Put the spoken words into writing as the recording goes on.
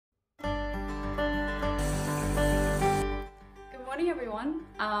everyone.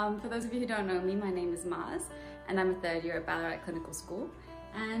 For those of you who don't know me, my name is Maz and I'm a third year at Ballarat Clinical School,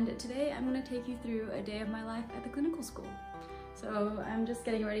 and today I'm going to take you through a day of my life at the clinical school. So I'm just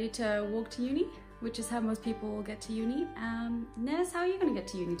getting ready to walk to uni, which is how most people get to uni. Ness, how are you going to get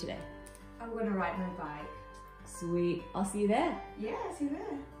to uni today? I'm going to ride my bike. Sweet, I'll see you there. Yeah, see you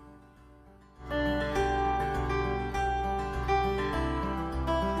there.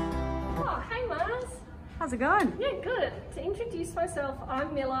 Oh, hey Mars. How's it going? Yeah, good. To introduce myself,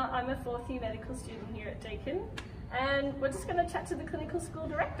 I'm Miller. I'm a fourth year medical student here at Deakin, and we're just going to chat to the clinical school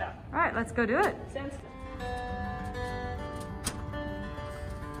director. All right, let's go do it. Sounds good.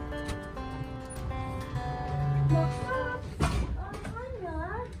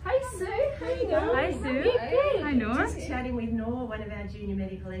 Hey Sue, how you going? Hi Sue. Yeah, good. Hi Noor. Just chatting with Noor, one of our junior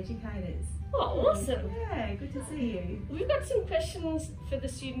medical educators. Oh, awesome. Yeah, good to see you. We've got some questions for the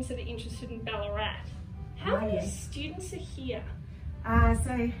students that are interested in Ballarat. How many yes. students are here?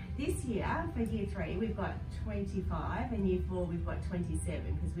 So this year, for year 3, we've got 25, and year 4 we've got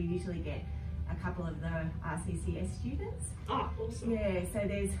 27, because we usually get a couple of the RCCS students. Oh, awesome. Yeah, so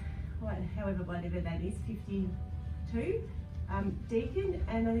there's, whatever that is, 52 Deakin,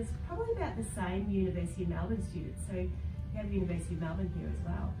 and there's probably about the same University of Melbourne students. So we have University of Melbourne here as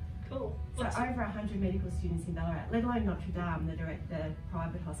well. Cool. So over 100 medical students in Ballarat, let alone Notre Dame, the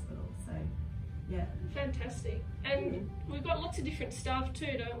private hospital. So, yeah. Fantastic. And we've got lots of different staff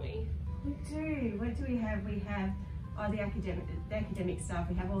too, don't we? We do. What do we have? We have the academic staff.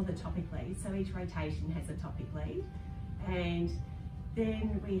 We have all the topic leads. So each rotation has a topic lead, and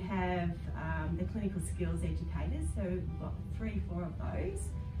then we have the clinical skills educators. So we've got 3-4 of those.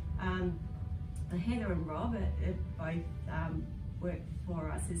 Heather and Rob both work for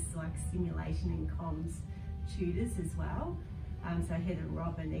us as like simulation and comms tutors as well. So Heather and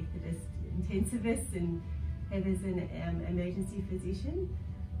Rob are anaesthetist intensivists, and Heather's an emergency physician.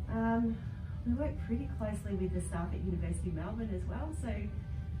 We work pretty closely with the staff at University of Melbourne as well. So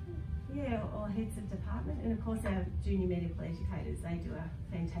yeah, all heads of department, and of course our junior medical educators, they do a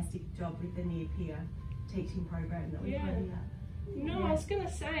fantastic job with the near peer teaching program that we've got here. No, I was going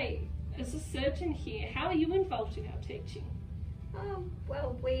to say, as a surgeon here, how are you involved in our teaching?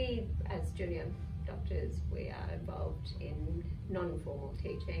 Well, we as junior doctors, we are involved in non-formal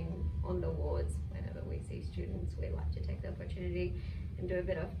teaching on the wards. Whenever we see students, we like to take the opportunity and do a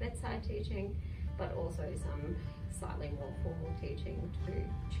bit of bedside teaching, but also some slightly more formal teaching to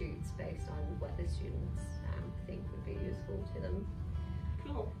tutors based on what the students think would be useful to them.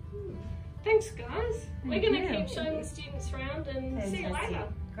 Cool. Thanks guys. We're going to keep showing the students around and Fantastic. see you later.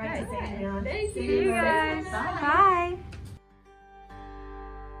 Great to see you now. Thank See you. guys. Bye.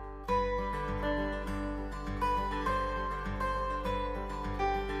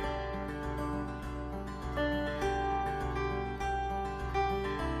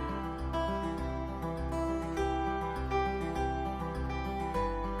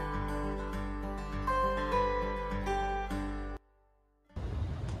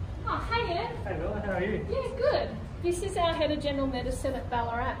 Oh, hey Ed. Hey Bella, how are you? Yeah, good. This is our head of general medicine at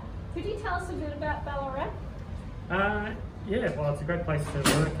Ballarat. Could you tell us a bit about Ballarat? Yeah, well, it's a great place to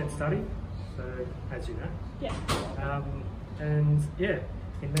work and study, so as you know. Yeah. And yeah,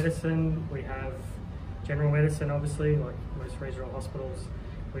 in medicine we have general medicine, obviously, like most regional hospitals.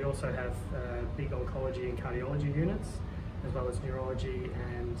 We also have big oncology and cardiology units, as well as neurology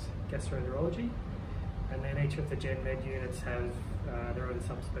and gastroenterology. And then each of the gen med units have their own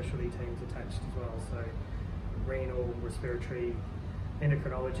subspecialty teams attached as well. So renal, respiratory,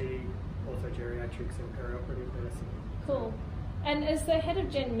 endocrinology, orthogeriatrics and perioperative medicine. Cool. And as the head of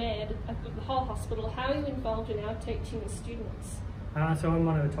Gen Med of the whole hospital, how are you involved in our teaching the students? So I'm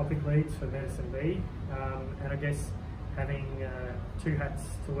one of the topic leads for Medicine B, and I guess having 2 hats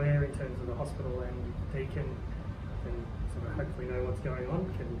to wear in terms of the hospital and Deakin, and sort of hopefully know what's going on,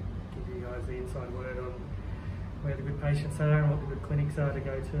 can give you guys the inside word on where the good patients are and what the good clinics are to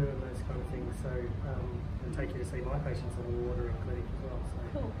go to and those kind of things. So and take you to see my patients on the ward or in clinic as well. So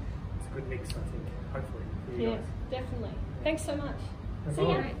Cool. it's a good mix, I think, hopefully, for you Yeah, guys. definitely. Thanks so much. No See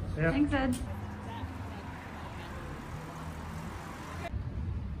ya. problem. Yeah. Thanks, Ed.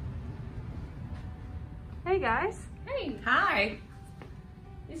 Hey guys. Hey, Hi.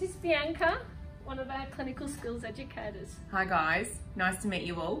 this is Bianca, one of our clinical skills educators. Hi guys, nice to meet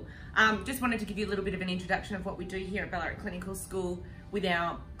you all. Just wanted to give you a little bit of an introduction of what we do here at Ballarat Clinical School with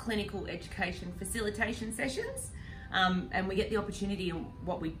our clinical education facilitation sessions. And we get the opportunity, and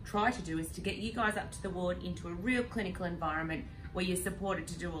what we try to do is to get you guys up to the ward into a real clinical environment where you're supported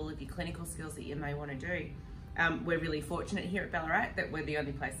to do all of your clinical skills that you may want to do. We're really fortunate here at Ballarat that we're the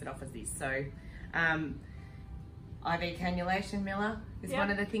only place that offers this. So IV cannulation, Miller, is one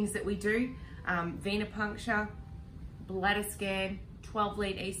of the things that we do. Venipuncture, bladder scan,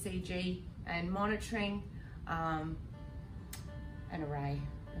 12-lead ECG, and monitoring, an array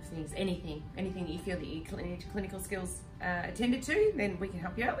of things. Anything that you feel that your clinical skills attended to, then we can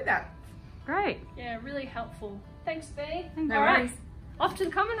help you out with that. Great. Yeah, really helpful. Thanks, B. No All worries. right, off to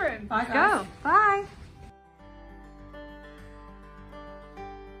the common room. Bye, guys. Go. Bye.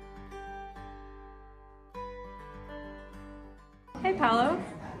 Hey, Paolo.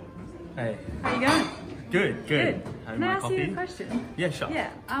 Hey. How you going? Good. Good. Having Can I my ask coffee? you a question? Yeah, sure. Yeah.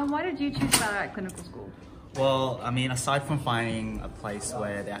 Why did you choose Ballarat Clinical School? Well, I mean, aside from finding a place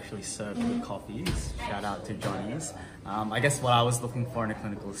where they actually serve good coffees, shout out to Johnny's, I guess what I was looking for in a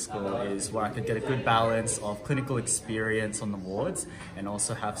clinical school is where I could get a good balance of clinical experience on the wards and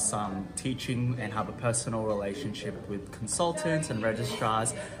also have some teaching and have a personal relationship with consultants and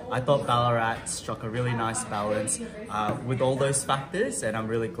registrars. I thought Ballarat struck a really nice balance with all those factors, and I'm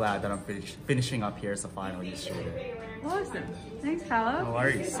really glad that I'm finishing up here as a final year student. Awesome. Thanks, Paolo. No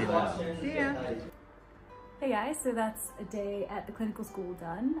worries. See you later. See ya. Hey guys, so that's a day at the clinical school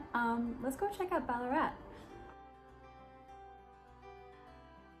done. Let's go check out Ballarat.